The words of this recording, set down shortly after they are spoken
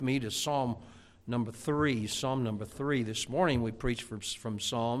me to Psalm number 3. Psalm number 3. This morning we preached from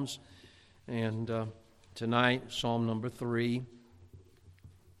Psalms, and tonight, Psalm number 3.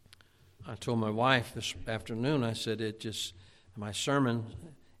 I told my wife this afternoon, I said, my sermon,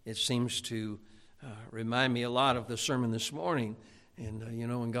 it seems to remind me a lot of the sermon this morning. And,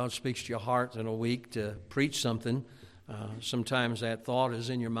 when God speaks to your heart in a week to preach something, sometimes that thought is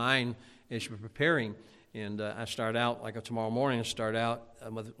in your mind as you're preparing. And I start out, like tomorrow morning,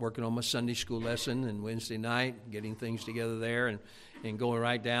 working on my Sunday school lesson, and Wednesday night, getting things together there, and going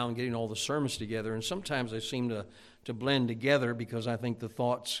right down, getting all the sermons together. And sometimes they seem to blend together because I think the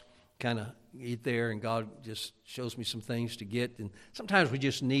thoughts kind of get there, and God just shows me some things to get. And sometimes we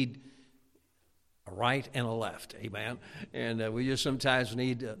just need a right and a left, amen? And we just sometimes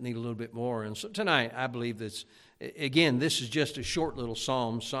need a little bit more. And so tonight, I believe this is just a short little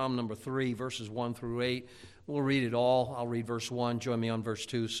psalm, Psalm number 3, verses 1 through 8. We'll read it all. I'll read verse 1, join me on verse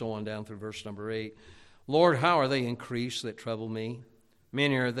 2, so on down through verse number 8. Lord, how are they increased that trouble me?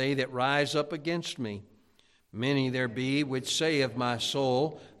 Many are they that rise up against me. Many there be which say of my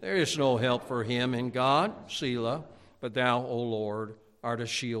soul, there is no help for him in God, Selah. But thou, O Lord, art a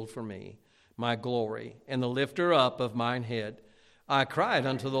shield for me, my glory, and the lifter up of mine head. I cried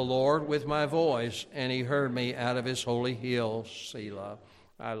unto the Lord with my voice, and he heard me out of his holy hill, Selah.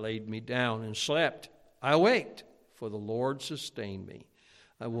 I laid me down and slept. I awaked, for the Lord sustained me.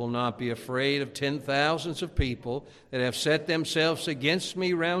 I will not be afraid of 10,000s of people that have set themselves against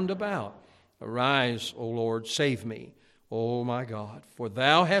me round about. Arise, O Lord, save me, O my God. For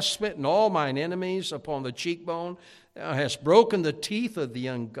thou hast smitten all mine enemies upon the cheekbone. Thou hast broken the teeth of the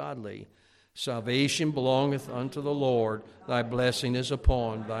ungodly. Salvation belongeth unto the Lord. Thy blessing is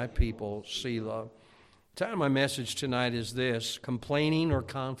upon thy people, Selah. The title of my message tonight is this: complaining or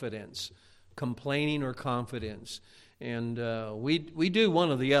confidence. Complaining or confidence. And we do one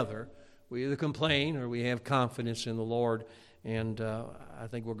or the other. We either complain or we have confidence in the Lord. And I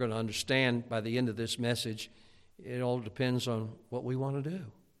think we're going to understand by the end of this message, it all depends on what we want to do.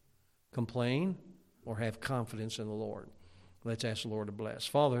 Complain or have confidence in the Lord. Let's ask the Lord to bless.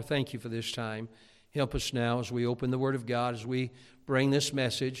 Father, thank you for this time. Help us now as we open the Word of God, as we bring this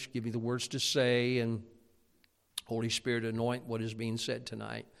message. Give me the words to say, and Holy Spirit, anoint what is being said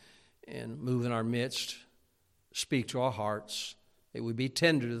tonight and move in our midst. Speak to our hearts, that we be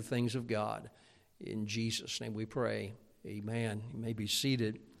tender to the things of God. In Jesus' name we pray. Amen. You may be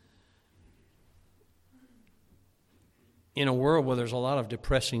seated. In a world where there's a lot of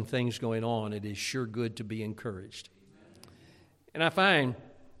depressing things going on, it is sure good to be encouraged. And I find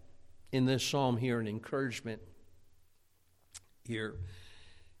in this psalm here an encouragement here.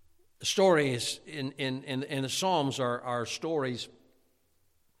 The stories in the Psalms are stories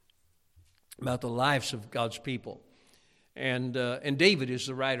about the lives of God's people. And David is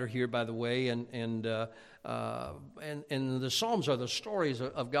the writer here, by the way, and the Psalms are the stories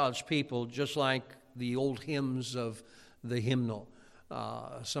of God's people, just like the old hymns of the hymnal.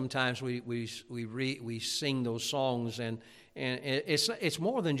 Sometimes we sing those songs, and it's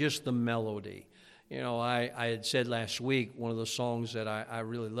more than just the melody. I had said last week, one of the songs that I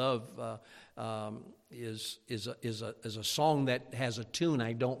really love is a song that has a tune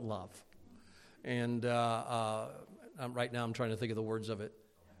I don't love, and right now I'm trying to think of the words of it.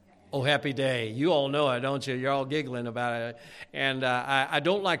 Oh, Happy Day. You all know it, don't you? You're all giggling about it. And I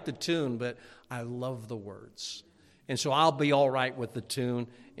don't like the tune, but I love the words. And so I'll be all right with the tune.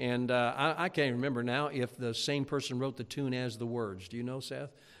 And I can't remember now if the same person wrote the tune as the words. Do you know,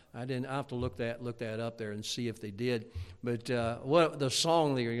 Seth? I didn't. I have to look that up there and see if they did. But what the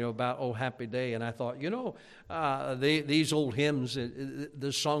song there, about Oh Happy Day, and I thought, these old hymns, the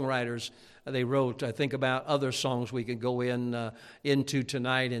songwriters they wrote. I think about other songs we could go into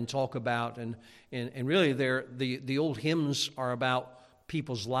tonight and talk about, and really, the old hymns are about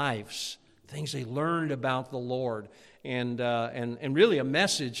people's lives, things they learned about the Lord, and really a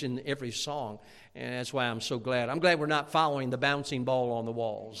message in every song. And that's why I'm so glad. I'm glad we're not following the bouncing ball on the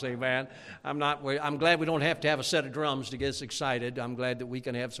walls. Amen. I'm glad we don't have to have a set of drums to get us excited. I'm glad that we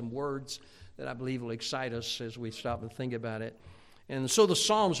can have some words that I believe will excite us as we stop and think about it. And so the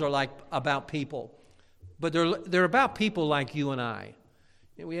Psalms are like about people, but they're about people like you and I.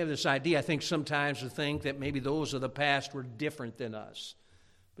 We have this idea, I think, sometimes to think that maybe those of the past were different than us.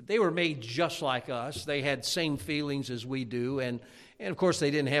 But they were made just like us. They had same feelings as we do, and of course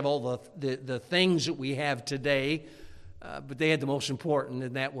they didn't have all the things that we have today, but they had the most important,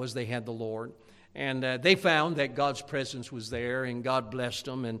 and that was they had the Lord. And they found that God's presence was there, and God blessed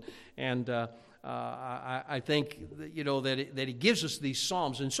them, and I think that He gives us these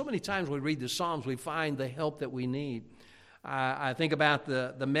Psalms, and so many times when we read the Psalms, we find the help that we need. I think about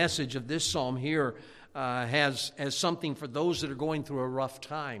the message of this psalm here has something for those that are going through a rough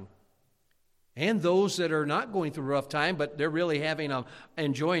time. And those that are not going through a rough time, but they're really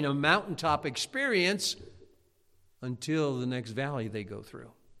enjoying a mountaintop experience until the next valley they go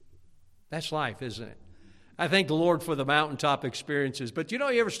through. That's life, isn't it? I thank the Lord for the mountaintop experiences. But you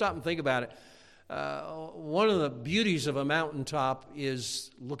ever stop and think about it? One of the beauties of a mountaintop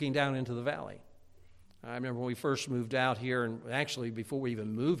is looking down into the valley. I remember when we first moved out here, and actually before we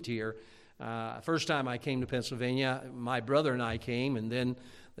even moved here, first time I came to Pennsylvania, my brother and I came, and then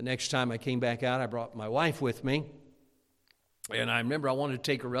the next time I came back out, I brought my wife with me. And I remember I wanted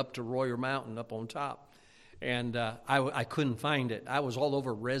to take her up to Royer Mountain up on top. And I couldn't find it. I was all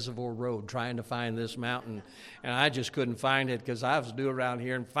over Reservoir Road trying to find this mountain, and I just couldn't find it because I was new around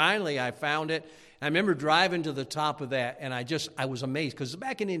here. And finally, I found it. I remember driving to the top of that, and I was amazed because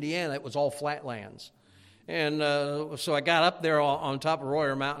back in Indiana, it was all flatlands. And so I got up there on top of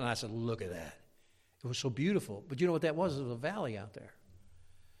Royer Mountain, and I said, "Look at that! It was so beautiful." But you know what that was? It was a valley out there.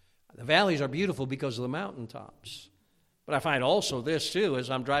 The valleys are beautiful because of the mountaintops. But I find also this too: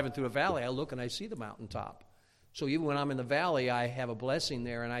 as I'm driving through a valley, I look and I see the mountaintop. So even when I'm in the valley, I have a blessing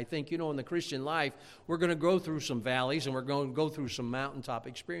there. And I think, in the Christian life, we're going to go through some valleys and we're going to go through some mountaintop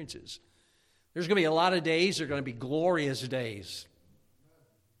experiences. There's going to be a lot of days that are going to be glorious days.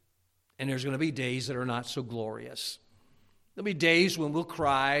 And there's going to be days that are not so glorious. There'll be days when we'll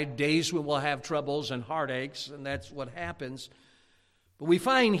cry, days when we'll have troubles and heartaches, and that's what happens. But we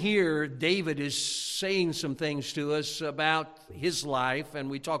find here David is saying some things to us about his life, and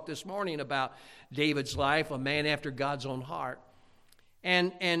we talked this morning about David's life, a man after God's own heart.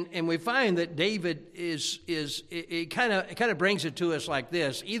 And we find that David it kind of brings it to us like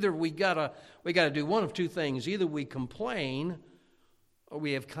this. Either we gotta do one of two things. Either we complain or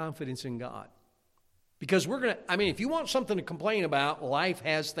we have confidence in God. Because if you want something to complain about, life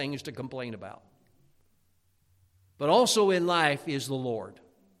has things to complain about. But also in life is the Lord.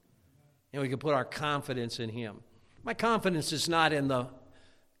 And we can put our confidence in Him. My confidence is not in the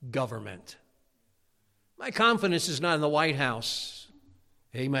government. My confidence is not in the White House.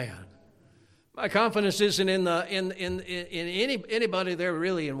 Amen. My confidence isn't in anybody there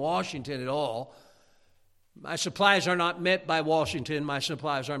really in Washington at all. My supplies are not met by Washington. My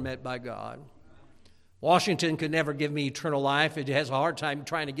supplies are met by God. Washington could never give me eternal life. It has a hard time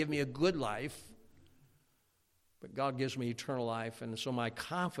trying to give me a good life. But God gives me eternal life, and so my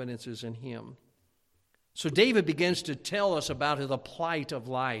confidence is in Him. So David begins to tell us about the plight of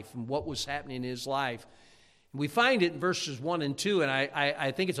life and what was happening in his life. We find it in verses 1 and 2, and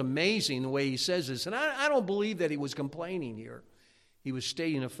I think it's amazing the way he says this. And I don't believe that he was complaining here. He was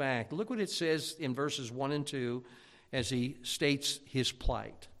stating a fact. Look what it says in verses 1 and 2 as he states his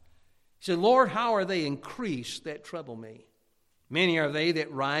plight. He said, "Lord, how are they increased that trouble me? Many are they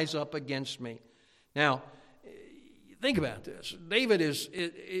that rise up against me." Now, think about this. David is,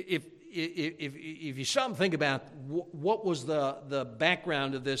 if you stop and think about what was the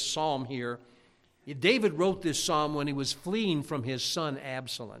background of this psalm here, David wrote this psalm when he was fleeing from his son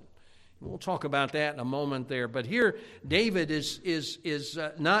Absalom. We'll talk about that in a moment there. But here, David is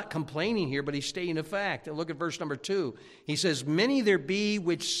not complaining here, but he's stating a fact. And look at verse number 2. He says, "Many there be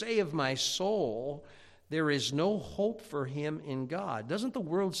which say of my soul, there is no hope for him in God." Doesn't the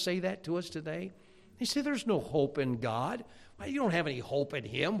world say that to us today? They say there's no hope in God. Why, you don't have any hope in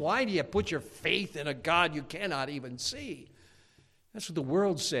Him. Why do you put your faith in a God you cannot even see? That's what the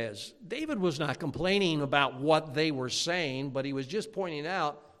world says. David was not complaining about what they were saying, but he was just pointing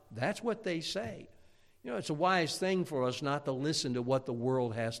out that's what they say. It's a wise thing for us not to listen to what the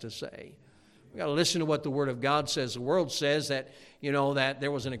world has to say. We've got to listen to what the Word of God says. The world says that, that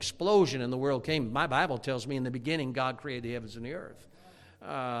there was an explosion and the world came. My Bible tells me in the beginning God created the heavens and the earth.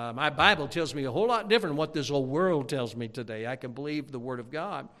 My Bible tells me a whole lot different than what this whole world tells me today. I can believe the Word of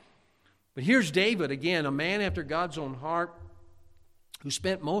God. But here's David, again, a man after God's own heart, who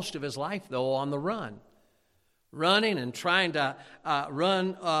spent most of his life, though, on the run. Running and trying to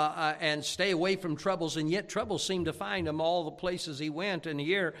run and stay away from troubles, and yet troubles seemed to find him all the places he went. And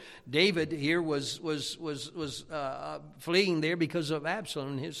here, David here was fleeing there because of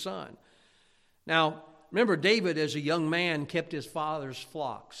Absalom, his son. Now, remember, David, as a young man, kept his father's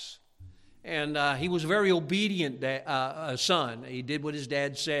flocks. And he was a very obedient son. He did what his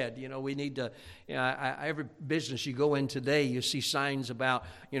dad said. We need to, every business you go in today, you see signs about,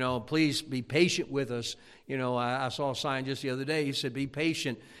 please be patient with us. I saw a sign just the other day. He said, be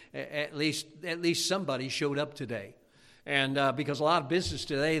patient. At least somebody showed up today. And because a lot of business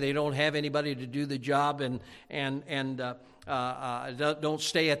today, they don't have anybody to do the job, and don't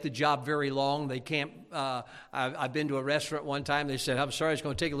stay at the job very long. They can't. I've been to a restaurant one time. They said, "I'm sorry, it's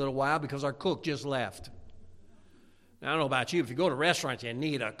going to take a little while because our cook just left." Now, I don't know about you. If you go to a restaurant, you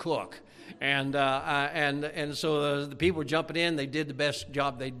need a cook, and so the people were jumping in. They did the best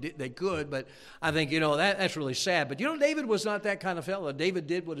job they could, but I think that's really sad. But David was not that kind of fellow. David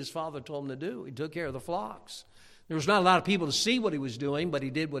did what his father told him to do. He took care of the flocks. There was not a lot of people to see what he was doing, but he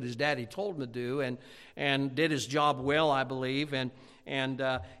did what his daddy told him to do, and did his job well, I believe. And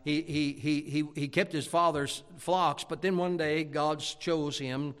he kept his father's flocks. But then one day, God chose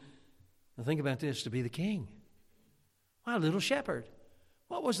him. Now think about this: to be the king. What a little shepherd!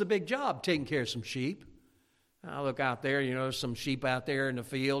 What was the big job? Taking care of some sheep. I look out there, some sheep out there in the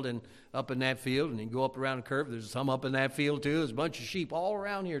field and up in that field, and you go up around the curve. There's some up in that field too. There's a bunch of sheep all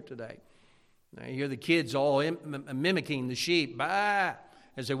around here today. Now, you hear the kids all mimicking the sheep, bah,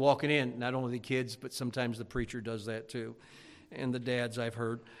 as they're walking in. Not only the kids, but sometimes the preacher does that too, and the dads, I've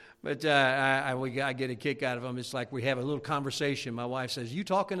heard. But I get a kick out of them. It's like we have a little conversation. My wife says, "You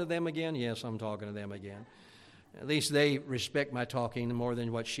talking to them again?" "Yes, I'm talking to them again." At least they respect my talking more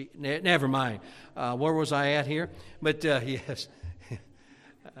than what she... Never mind. Where was I at here? But, yes.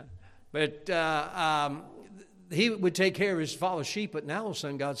 He would take care of his father's sheep, but now all of a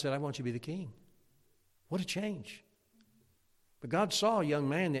sudden God said, "I want you to be the king." What a change. But God saw a young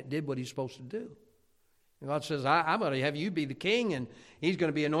man that did what he's supposed to do. And God says, I'm going to have you be the king, and he's going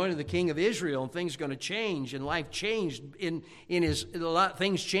to be anointed the king of Israel, and things are going to change, and life changed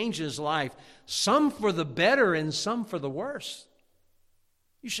things changed in his life, some for the better and some for the worse.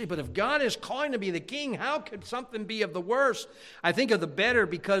 You say, but if God is calling to be the king, how could something be of the worse? I think of the better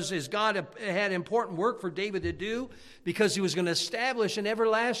because as God had important work for David to do, because he was going to establish an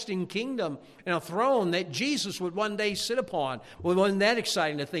everlasting kingdom and a throne that Jesus would one day sit upon. Well, wasn't that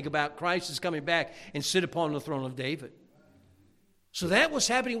exciting to think about? Christ is coming back and sit upon the throne of David. So that was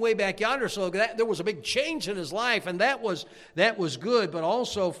happening way back yonder. So there was a big change in his life, and that was good. But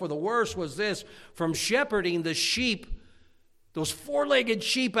also for the worse was this: from shepherding the sheep, those four-legged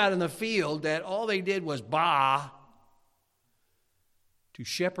sheep out in the field that all they did was baa, to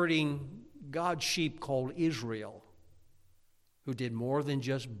shepherding God's sheep called Israel, who did more than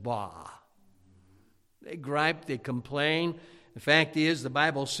just baa. They griped, they complained. The fact is, the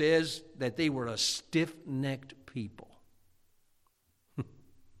Bible says that they were a stiff-necked people.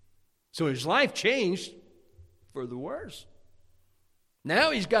 So his life changed for the worse.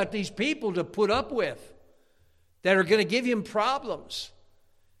 Now he's got these people to put up with that are going to give him problems.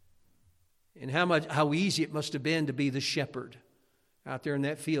 And how easy it must have been to be the shepherd out there in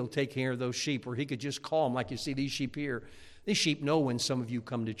that field taking care of those sheep, where he could just call them like you see these sheep here. These sheep know when some of you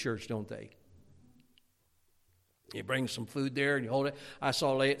come to church, don't they? You bring some food there and you hold it. I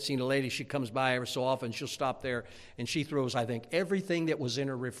seen a lady, she comes by every so often, she'll stop there and she throws, I think, everything that was in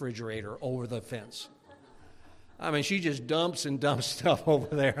her refrigerator over the fence. I mean, she just dumps stuff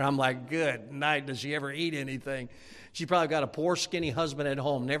over there. I'm like, good night. Does she ever eat anything? She probably got a poor, skinny husband at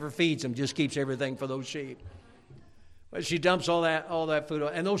home. Never feeds him, just keeps everything for those sheep. But she dumps all that food.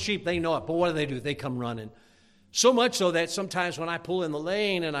 And those sheep, they know it. But what do? They come running. So much so that sometimes when I pull in the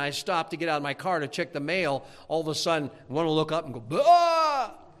lane and I stop to get out of my car to check the mail, all of a sudden, I want to look up and go,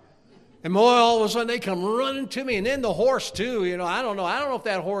 bah! And boy, all of a sudden they come running to me. And then the horse too, I don't know if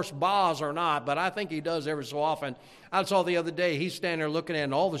that horse baas or not, but I think he does every so often. I saw the other day, he's standing there looking at it,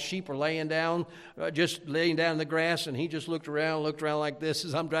 and all the sheep are laying down, just laying down in the grass, and he just looked around like this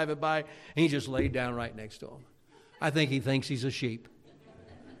as I'm driving by, and he just laid down right next to him. I think he thinks he's a sheep.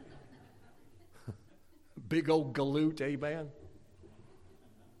 Big old galoot, amen?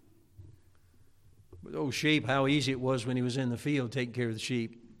 But those sheep, how easy it was when he was in the field taking care of the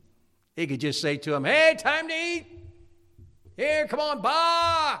sheep. He could just say to them, "Hey, time to eat. Here, come on,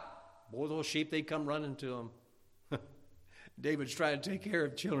 bah!" Boy, those sheep, they come running to him. David's trying to take care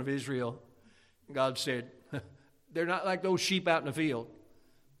of the children of Israel. God said, they're not like those sheep out in the field.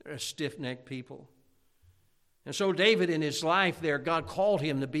 They're a stiff-necked people. And so David, in his life there, God called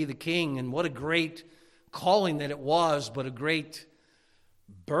him to be the king, and what a great calling that it was, but a great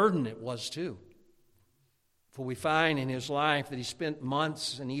burden it was too. For we find in his life that he spent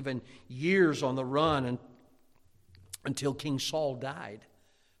months and even years on the run until King Saul died.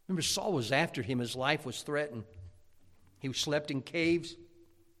 Remember, Saul was after him. His life was threatened. He slept in caves.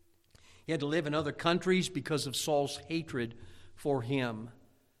 He had to live in other countries because of Saul's hatred for him.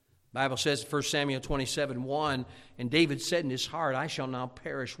 The Bible says in 1 Samuel 27:1, and David said in his heart, "I shall now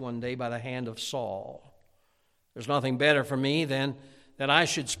perish one day by the hand of Saul. There's nothing better for me than that I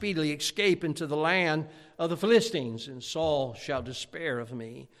should speedily escape into the land of the Philistines, and Saul shall despair of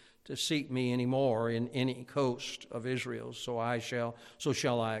me. to seek me any more in any coast of Israel, so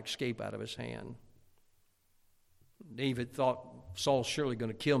shall I escape out of his hand. David thought, Saul's surely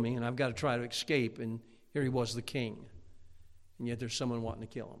going to kill me, and I've got to try to escape. And here he was, the king. And yet there's someone wanting to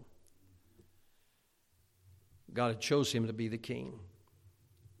kill him. God had chose him to be the king.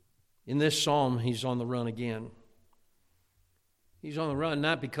 In this psalm, he's on the run again. He's on the run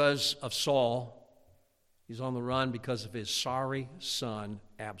not because of Saul. He's on the run because of his sorry son,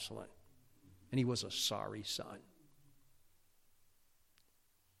 Absalom. And he was a sorry son.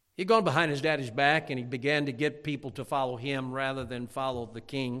 He'd gone behind his daddy's back, and he began to get people to follow him rather than follow the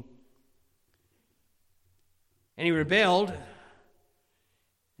king. And he rebelled.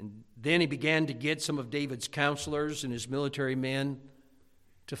 And then he began to get some of David's counselors and his military men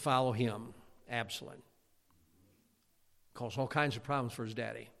to follow him, Absalom. Caused all kinds of problems for his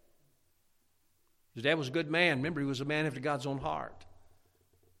daddy. His dad was a good man. Remember, he was a man after God's own heart.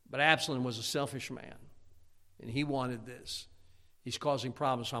 But Absalom was a selfish man, and he wanted this. He's causing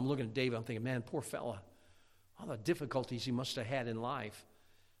problems. So I'm looking at David. I'm thinking, man, poor fella. All the difficulties he must have had in life.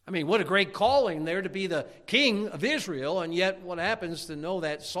 I mean, what a great calling there to be the king of Israel, and yet what happens to know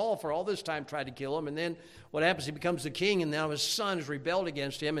that Saul for all this time tried to kill him, and then what happens, he becomes the king, and now his son has rebelled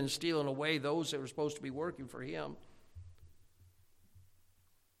against him and stealing away those that were supposed to be working for him.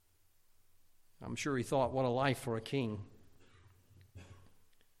 I'm sure he thought, what a life for a king.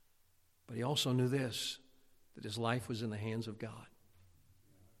 But he also knew this, that his life was in the hands of God.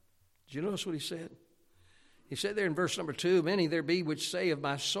 Did you notice what he said? He said there in verse number 2, many there be which say of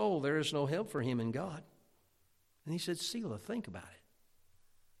my soul, there is no help for him in God. And he said, Selah, think about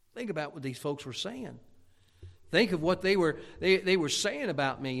it. Think about what these folks were saying. Think of what they were saying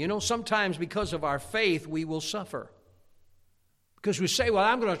about me. You know, sometimes because of our faith, we will suffer. Because we say, well,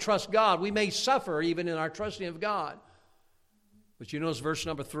 I'm going to trust God. We may suffer even in our trusting of God. But you notice verse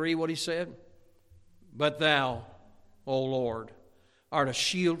number 3, what he said? But thou, O Lord, art a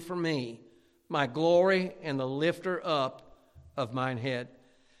shield for me, my glory and the lifter up of mine head.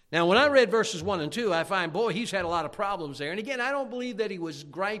 Now, when I read verses 1 and 2, I find, boy, he's had a lot of problems there. And again, I don't believe that he was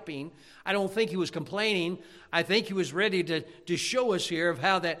griping. I don't think he was complaining. I think he was ready to show us here of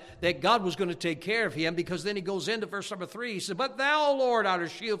how that God was going to take care of him, because then he goes into verse number 3. He said, but thou, O Lord, art a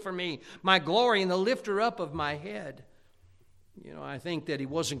shield for me, my glory and the lifter up of my head. You know, I think that he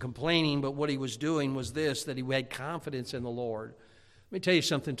wasn't complaining, but what he was doing was this, that he had confidence in the Lord. Let me tell you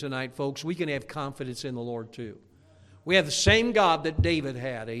something tonight, folks. We can have confidence in the Lord too. We have the same God that David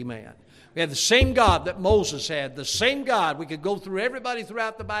had, amen. We have the same God that Moses had, the same God. We could go through everybody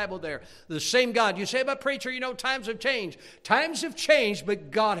throughout the Bible there. The same God. You say, but preacher, you know, times have changed. Times have changed, but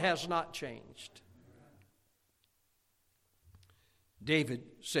God has not changed. David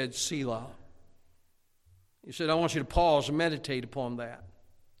said, Selah. He said, I want you to pause and meditate upon that.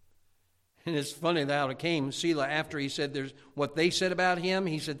 And it's funny that it came, Selah, after he said there's what they said about him,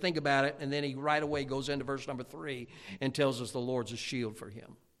 he said, think about it, and then he right away goes into verse number 3 and tells us the Lord's a shield for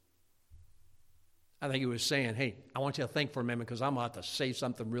him. I think he was saying, hey, I want you to think for a minute, because I'm about to say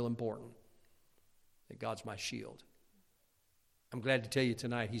something real important, that God's my shield. I'm glad to tell you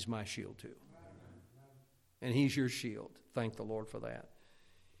tonight he's my shield too. And he's your shield. Thank the Lord for that.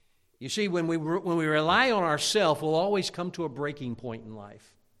 You see, when we rely on ourselves, we'll always come to a breaking point in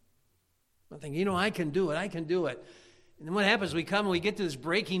life. I think, you know, I can do it. And then what happens, we get to this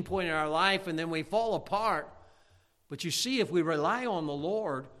breaking point in our life, and then we fall apart. But you see, if we rely on the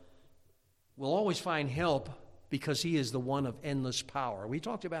Lord, we'll always find help, because he is the one of endless power. We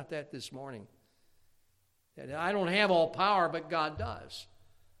talked about that this morning. That I don't have all power, but God does.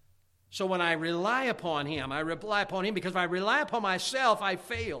 So when I rely upon him, because if I rely upon myself, I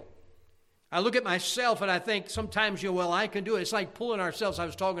fail. I look at myself and I think sometimes, well, I can do it. It's like pulling ourselves. I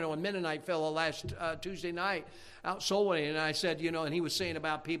was talking to a Mennonite fellow last Tuesday night out soul winning, and I said, and he was saying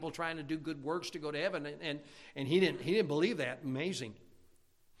about people trying to do good works to go to heaven, and he didn't believe that. Amazing.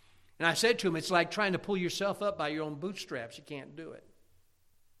 And I said to him, it's like trying to pull yourself up by your own bootstraps. You can't do it.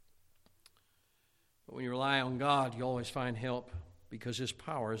 But when you rely on God, you always find help, because his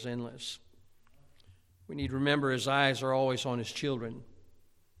power is endless. We need to remember his eyes are always on his children,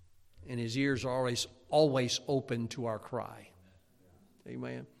 and his ears are always open to our cry.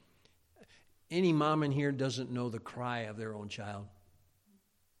 Amen. Any mom in here doesn't know the cry of their own child.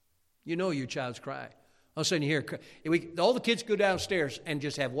 You know your child's cry. All of a sudden you hear, all the kids go downstairs and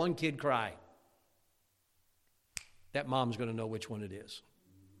just have one kid cry. That mom's going to know which one it is.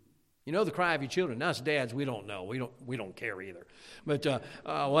 You know the cry of your children. Now, as dads, we don't know. We don't care either. But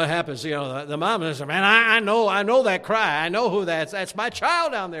what happens? The mom says, "Man, I know that cry. I know who that's. That's my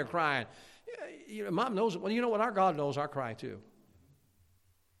child down there crying." Mom knows. Well, you know what? Our God knows our cry too.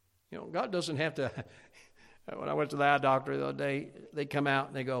 You know, God doesn't have to. When I went to the eye doctor the other day, they come out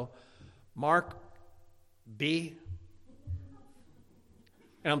and they go, Mark B.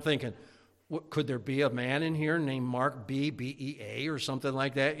 And I'm thinking, could there be a man in here named Mark B, B-E-A or something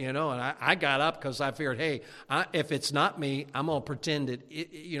like that, you know? And I got up because I figured, hey, if it's not me, I'm going to pretend that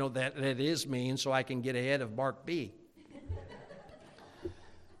it is me, and so I can get ahead of Mark B.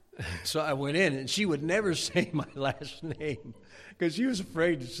 So I went in, and she would never say my last name because she was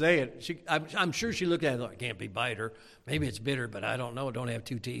afraid to say it. I'm sure she looked at it and thought, it can't be Biter. Maybe it's bitter, but I don't know. It don't have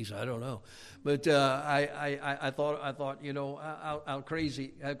two T's. I don't know. But I thought, you know, how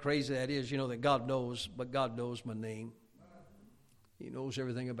crazy that is, you know, that God knows, but God knows my name. He knows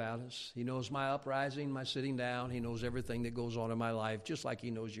everything about us. He knows my uprising, my sitting down. He knows everything that goes on in my life, just like he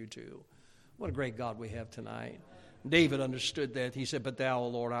knows you too. What a great God we have tonight. David understood that. He said, but thou, O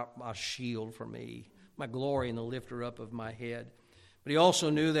Lord, art a shield for me, my glory and the lifter up of my head. But he also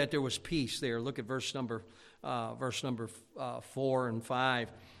knew that there was peace there. Look at verse number 4 and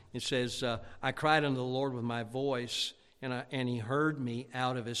 5. It says, I cried unto the Lord with my voice, and he heard me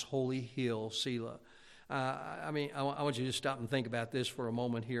out of his holy hill, Selah. I want you to stop and think about this for a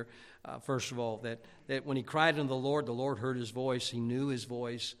moment here. First of all, that when he cried unto the Lord heard his voice. He knew his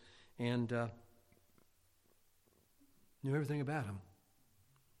voice, and knew everything about him.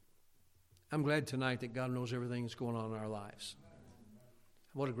 I'm glad tonight that God knows everything that's going on in our lives.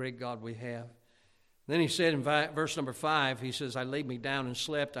 What a great God we have. Then he said in verse number 5, he says, I laid me down and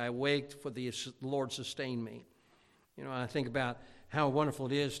slept. I awaked, for the Lord sustained me. You know, I think about how wonderful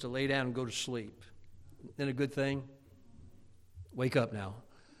it is to lay down and go to sleep. Isn't it a good thing? Wake up now.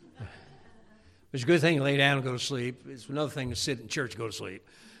 It's a good thing to lay down and go to sleep. It's another thing to sit in church and go to sleep.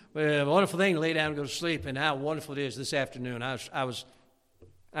 But a wonderful thing to lay down and go to sleep, and how wonderful it is this afternoon. I was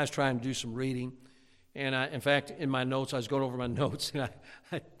trying to do some reading, and in fact, in my notes, I was going over my notes, and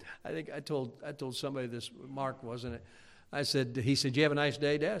I think I told somebody this, Mark, wasn't it? He said, you have a nice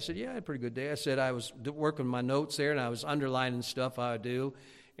day, Dad? I said, yeah, I had a pretty good day. I said, I was working my notes there, and I was underlining stuff I do,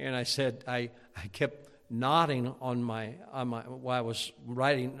 and I said, I kept nodding while I was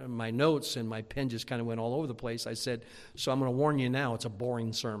writing my notes, and my pen just kind of went all over the place. I said, so I'm going to warn you now, it's a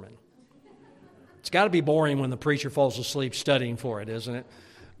boring sermon. It's got to be boring when the preacher falls asleep studying for it, isn't it?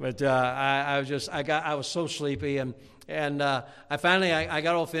 But I was so sleepy, and I finally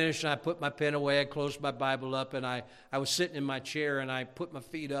got all finished, and I put my pen away. I closed my Bible up, and I was sitting in my chair, and I put my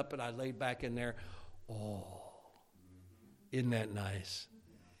feet up, and I laid back in there. Oh, isn't that nice?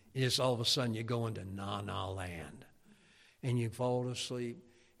 Just all of a sudden you go into na-na land, and you fall asleep,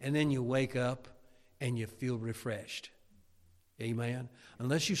 and then you wake up, and you feel refreshed. Amen?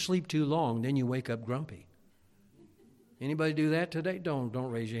 Unless you sleep too long, then you wake up grumpy. Anybody do that today? Don't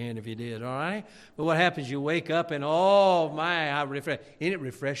raise your hand if you did, all right? But what happens? You wake up, and oh, my, how refreshing. Isn't it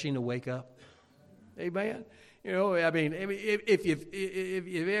refreshing to wake up? Amen? You know, I mean, if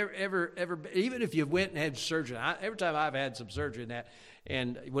you've ever, even if you went and had surgery, every time I've had some surgery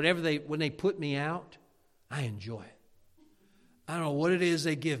and when they put me out, I enjoy it. I don't know what it is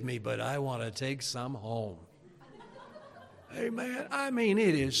they give me, but I want to take some home. Amen. I mean,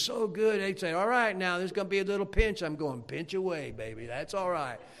 it is so good. They say, all right, now there's going to be a little pinch. I'm going, pinch away, baby. That's all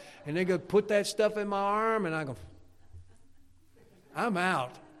right. And they're going to put that stuff in my arm, and I go, I'm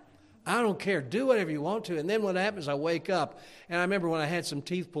out. I don't care. Do whatever you want to. And then what happens, I wake up. And I remember when I had some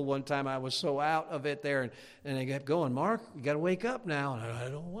teeth pulled one time, I was so out of it there. And they kept going, Mark, you got to wake up now. And I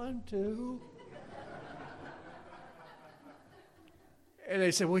don't want to. And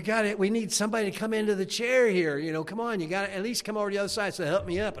they said, we need somebody to come into the chair here. You know, come on, you got to at least come over to the other side. So help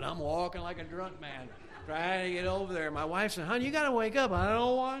me up. And I'm walking like a drunk man, trying to get over there. My wife said, honey, you got to wake up. I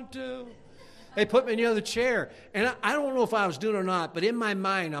don't want to. They put me in the other chair. And I don't know if I was doing it or not, but in my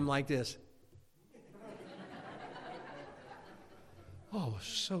mind, I'm like this. Oh,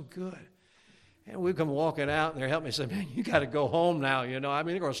 so good. And we come walking out, and they're helping me say, man, you got to go home now, you know. I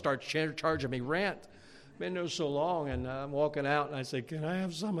mean, they're going to start charging me rent. Been there so long, and I'm walking out, and I say, can I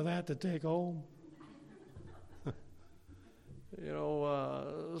have some of that to take home? You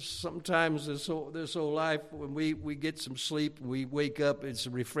know, sometimes this whole life, when we get some sleep, we wake up, it's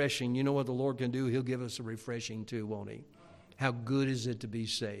refreshing. You know what the Lord can do? He'll give us a refreshing too, won't he? How good is it to be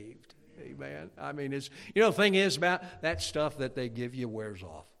saved? Amen. I mean, the thing is about that stuff that they give you wears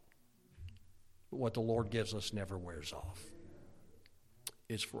off. But what the Lord gives us never wears off.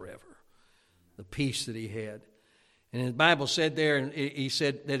 It's forever. The peace that he had. And the Bible said there, and he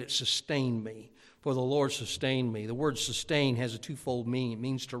said that it sustained me. For the Lord sustained me. The word sustain has a twofold meaning. It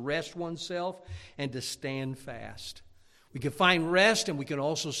means to rest oneself and to stand fast. We can find rest and we can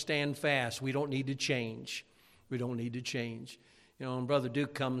also stand fast. We don't need to change. We don't need to change. You know, when Brother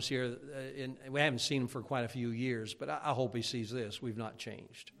Duke comes here, and we haven't seen him for quite a few years, but I hope he sees this. We've not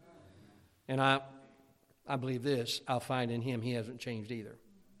changed. And I believe this. I'll find in him he hasn't changed either.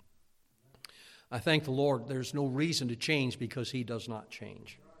 I thank the Lord there's no reason to change because he does not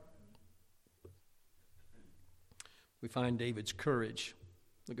change. We find David's courage.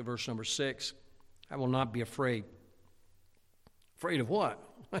 Look at verse number 6. I will not be afraid. Afraid of what?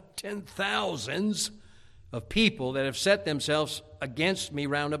 10,000s of people that have set themselves against me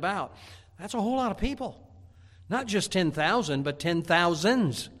round about. That's a whole lot of people. Not just 10,000, but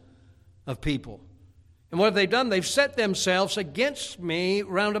 10,000s of people. And what have they done? They've set themselves against me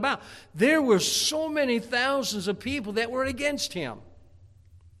round about. There were so many thousands of people that were against him.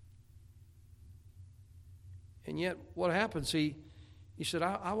 And yet, what happens? He said,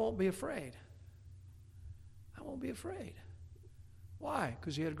 I won't be afraid. I won't be afraid. Why?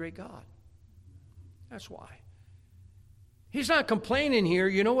 Because he had a great God. That's why. He's not complaining here.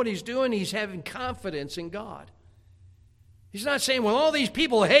 You know what he's doing? He's having confidence in God. He's not saying, well, all these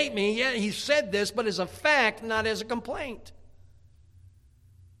people hate me. Yeah, he said this, but as a fact, not as a complaint.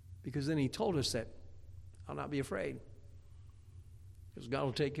 Because then he told us that I'll not be afraid. Because God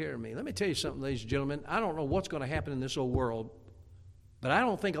will take care of me. Let me tell you something, ladies and gentlemen. I don't know what's going to happen in this old world, but I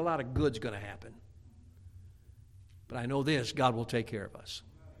don't think a lot of good's going to happen. But I know this, God will take care of us.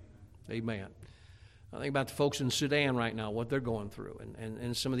 Amen. I think about the folks in Sudan right now, what they're going through,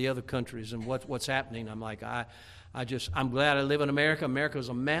 and some of the other countries and what's happening. I'm like, I'm glad I live in America. America's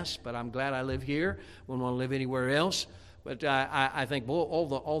a mess, but I'm glad I live here. Wouldn't want to live anywhere else. But I think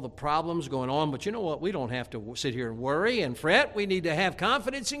all the problems going on. But you know what? We don't have to sit here and worry and fret. We need to have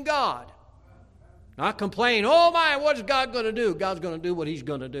confidence in God. Not complain, oh my, what is God going to do? God's going to do what he's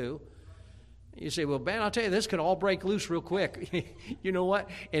going to do. You say, well, man, I'll tell you, this could all break loose real quick. You know what?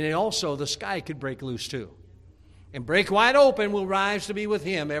 And it also, the sky could break loose too. And break wide open, we'll rise to be with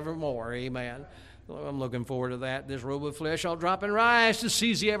him evermore. Amen. Well, I'm looking forward to that. This robe of flesh I'll drop and rise to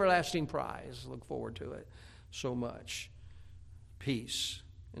seize the everlasting prize. Look forward to it so much. Peace.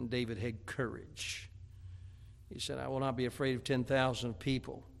 And David had courage. He said, I will not be afraid of 10,000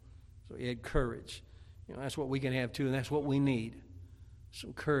 people. So he had courage. You know, that's what we can have too, and that's what we need.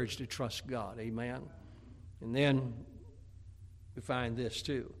 Some courage to trust God. Amen. And then we find this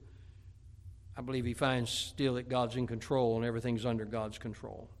too. I believe he finds still that God's in control and everything's under God's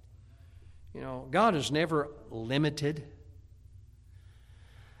control. You know, God is never limited.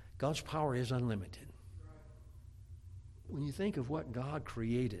 God's power is unlimited. When you think of what God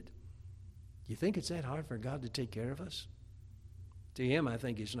created, you think it's that hard for God to take care of us? To him, I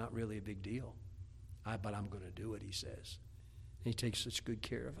think it's not really a big deal. But I'm going to do it, he says. He takes such good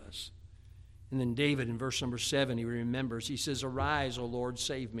care of us. And then David, in verse number 7, he remembers. He says, arise, O Lord,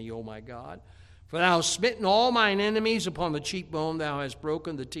 save me, O my God. For thou hast smitten all mine enemies upon the cheekbone. Thou hast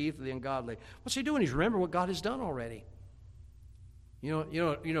broken the teeth of the ungodly. What's he doing? He's remembering what God has done already. You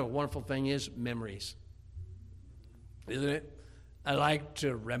know, a wonderful thing is memories. Isn't it? I like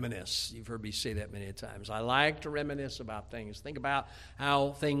to reminisce. You've heard me say that many times. I like to reminisce about things. Think about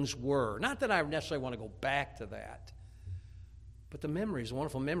how things were. Not that I necessarily want to go back to that. But the memories,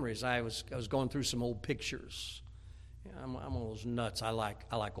 wonderful memories. I was going through some old pictures. You know, I'm one of those nuts. I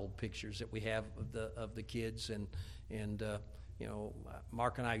like old pictures that we have of the kids, and you know,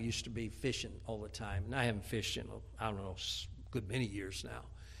 Mark and I used to be fishing all the time, and I haven't fished in I don't know, a good many years now.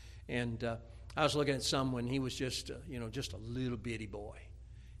 And I was looking at some when he was just a little bitty boy,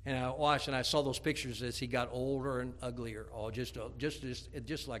 and I watched and I saw those pictures as he got older and uglier, just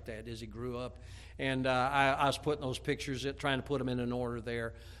like that as he grew up. And I was putting those pictures, trying to put them in an order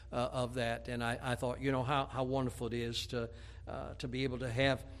there of that. And I thought, you know, how wonderful it is to be able to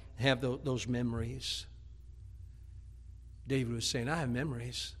have those memories. David was saying, I have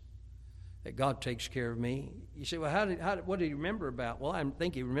memories that God takes care of me. You say, well, what did he remember about? Well, I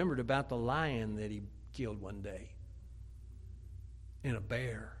think he remembered about the lion that he killed one day and a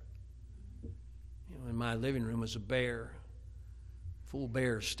bear. You know, in my living room was a bear, full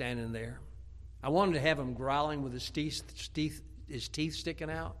bear standing there. I wanted to have him growling with his teeth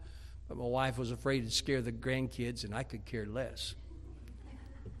sticking out, but my wife was afraid to scare the grandkids, and I could care less.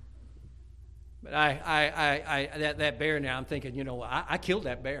 But that bear now, I'm thinking, you know, I killed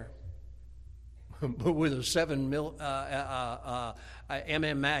that bear. But with a 7 mm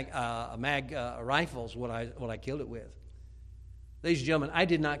mag rifles, what I killed it with. Ladies and gentlemen, I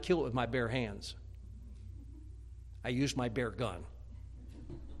did not kill it with my bare hands. I used my bare gun.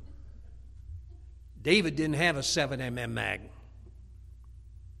 David didn't have a 7 mm mag.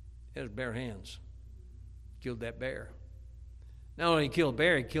 He had his bare hands. Killed that bear. Not only killed a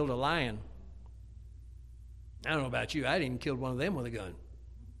bear, he killed a lion. I don't know about you. I didn't kill one of them with a gun.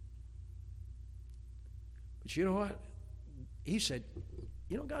 But you know what? He said,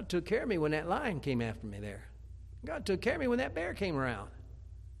 God took care of me when that lion came after me there. God took care of me when that bear came around.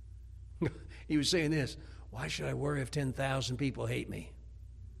 He was saying this, why should I worry if 10,000 people hate me?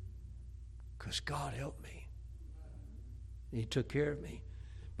 Because God helped me. He took care of me.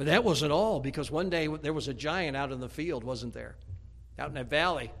 But that wasn't all, because one day there was a giant out in the field, wasn't there? Out in that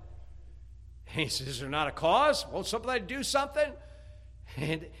valley. And he says, is there not a cause? Won't somebody do something?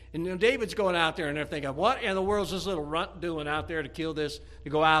 And David's going out there, and they're thinking, what in the world is this little runt doing out there to kill this, to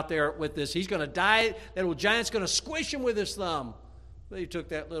go out there with this? He's going to die. That little giant's going to squish him with his thumb. But he took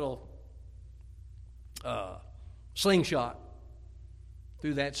that little slingshot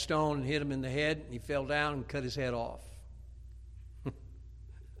threw that stone and hit him in the head, and he fell down and cut his head off.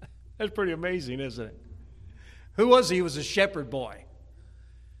 That's pretty amazing, isn't it? Who was he? He was a shepherd boy.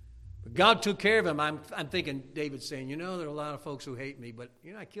 But God took care of him. I'm thinking David's saying, there are a lot of folks who hate me, but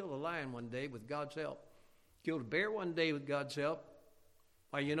I killed a lion one day with God's help. Killed a bear one day with God's help.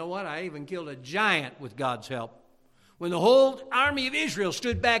 Why, you know what? I even killed a giant with God's help. When the whole army of Israel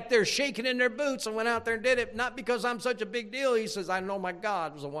stood back there shaking in their boots and went out there and did it, not because I'm such a big deal. He says, I know my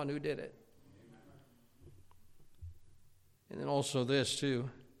God was the one who did it. And then also this, too.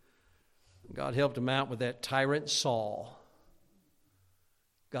 God helped him out with that tyrant Saul.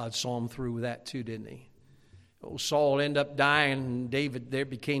 God saw him through with that too, didn't he? Old Saul ended up dying, and David there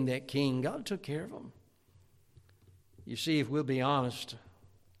became that king. God took care of him. You see, if we'll be honest,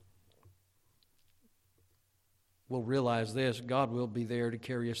 we'll realize this: God will be there to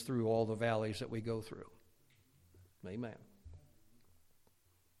carry us through all the valleys that we go through. Amen.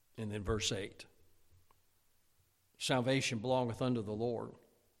 And then verse 8. Salvation belongeth unto the Lord.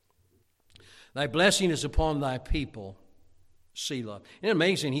 Thy blessing is upon thy people, Selah. Isn't it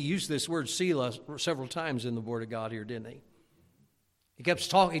amazing? He used this word Selah several times in the Word of God here, didn't he? He talked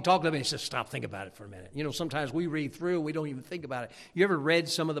to me and he said, stop, think about it for a minute. Sometimes we read through, we don't even think about it. You ever read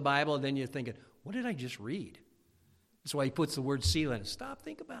some of the Bible and then you're thinking, what did I just read? That's why he puts the word Selah in. Stop,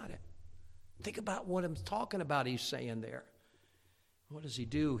 think about it. Think about what I'm talking about he's saying there. What does he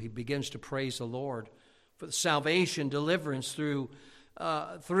do? He begins to praise the Lord for the salvation, deliverance through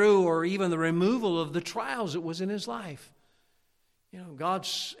or even the removal of the trials that was in his life.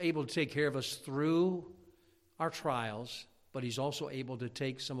 God's able to take care of us through our trials, but he's also able to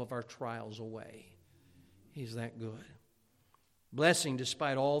take some of our trials away. He's that good. Blessing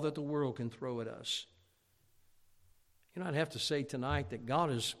despite all that the world can throw at us. I'd have to say tonight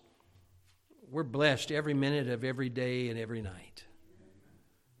that we're blessed every minute of every day and every night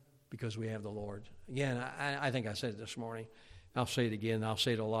because we have the Lord. Again, I think I said it this morning. I'll say it again. I'll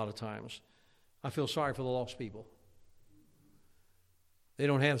say it a lot of times. I feel sorry for the lost people. They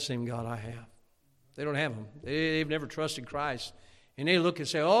don't have the same God I have. They don't have him. They've never trusted Christ. And they look and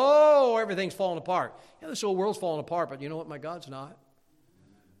say, oh, everything's falling apart. Yeah, this whole world's falling apart, but you know what? My God's not.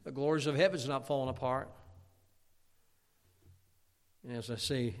 The glories of heaven's not falling apart. And as I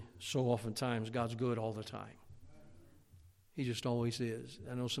say so oftentimes, God's good all the time. He just always is.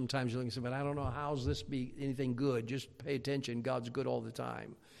 I know sometimes you look and say, but I don't know, how's this be anything good? Just pay attention. God's good all the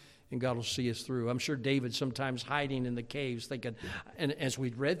time. And God will see us through. I'm sure David sometimes hiding in the caves thinking, and as we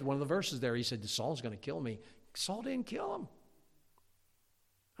read one of the verses there, he said, Saul's going to kill me. Saul didn't kill him.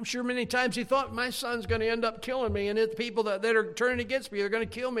 I'm sure many times he thought, my son's going to end up killing me, and it's people that are turning against me, they're going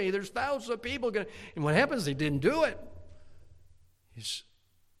to kill me. There's thousands of people going to... And what happens? They didn't do it. His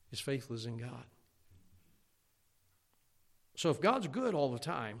faith was in God. So if God's good all the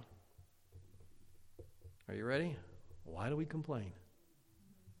time, are you ready? Why do we complain?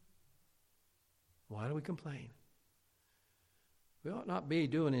 Why do we complain? We ought not be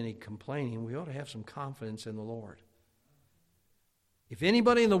doing any complaining. We ought to have some confidence in the Lord. If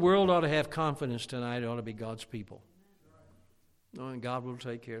anybody in the world ought to have confidence tonight, it ought to be God's people. Knowing God will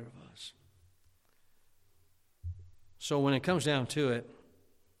take care of us. So when it comes down to it,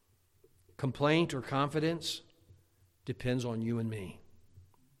 complaint or confidence depends on you and me.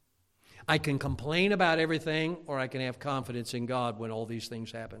 I can complain about everything, or I can have confidence in God when all these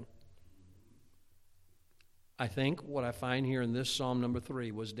things happen. I think what I find here in this Psalm number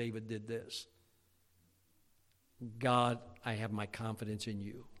 3 was David did this. God, I have my confidence in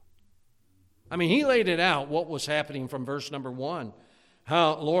you. I mean, he laid it out, what was happening from verse number 1.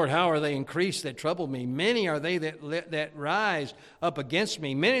 Lord, how are they increased that trouble me? Many are they that rise up against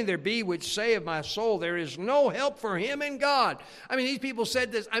me. Many there be which say of my soul, there is no help for him in God. I mean, these people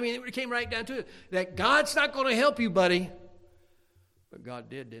said this. I mean, it came right down to it, that God's not going to help you, buddy. But God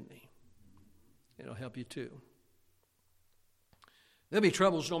did, didn't he? It'll help you too. There'll be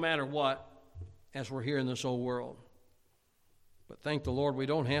troubles no matter what. as we're here in this old world. But thank the Lord we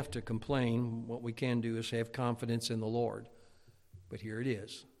don't have to complain. What we can do is have confidence in the Lord. But here it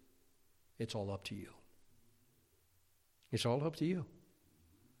is. It's all up to you. It's all up to you.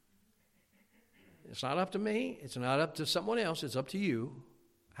 It's not up to me. It's not up to someone else. It's up to you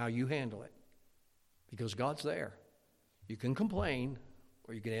how you handle it. Because God's there. You can complain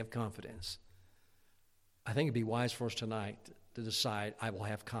or you can have confidence. I think it'd be wise for us tonight to decide, I will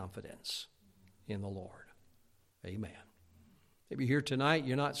have confidence in the Lord. Amen. Maybe here tonight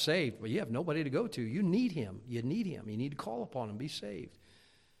you're not saved, but you have nobody to go to. You need Him. You need Him. You need to call upon Him. Be saved.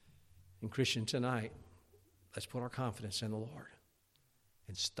 And Christian, tonight, let's put our confidence in the Lord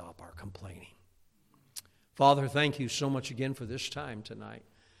and stop our complaining. Father, thank you so much again for this time tonight.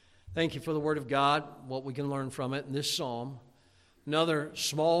 Thank you for the Word of God, what we can learn from it in this psalm. Another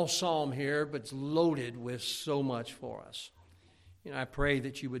small psalm here, but it's loaded with so much for us. I pray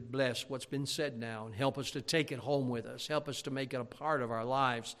that you would bless what's been said now and help us to take it home with us. Help us to make it a part of our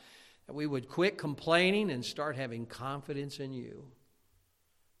lives. That we would quit complaining and start having confidence in you.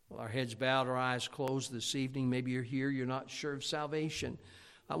 Well, our heads bowed, our eyes closed this evening. Maybe you're here, you're not sure of salvation.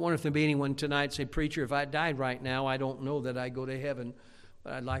 I wonder if there'd be anyone tonight say, Preacher, if I died right now, I don't know that I go to heaven.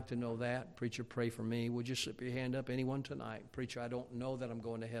 But I'd like to know that. Preacher, pray for me. Would you slip your hand up? Anyone tonight? Preacher, I don't know that I'm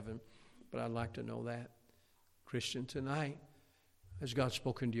going to heaven, but I'd like to know that. Christian, tonight, has God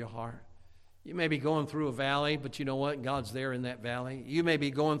spoken to your heart? You may be going through a valley, but you know what? God's there in that valley. You may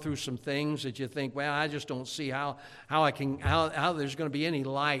be going through some things that you think, well, I just don't see how there's going to be any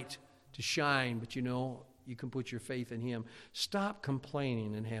light to shine, but you can put your faith in Him. Stop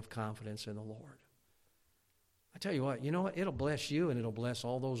complaining and have confidence in the Lord. I tell you what, it'll bless you and it'll bless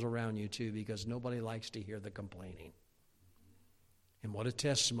all those around you too, because nobody likes to hear the complaining. And what a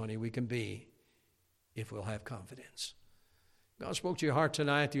testimony we can be if we'll have confidence. God spoke to your heart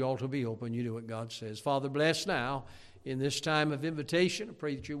tonight. The altar will be open. You do what God says. Father, bless now in this time of invitation. I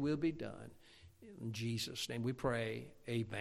pray that your will be done. In Jesus' name we pray. Amen.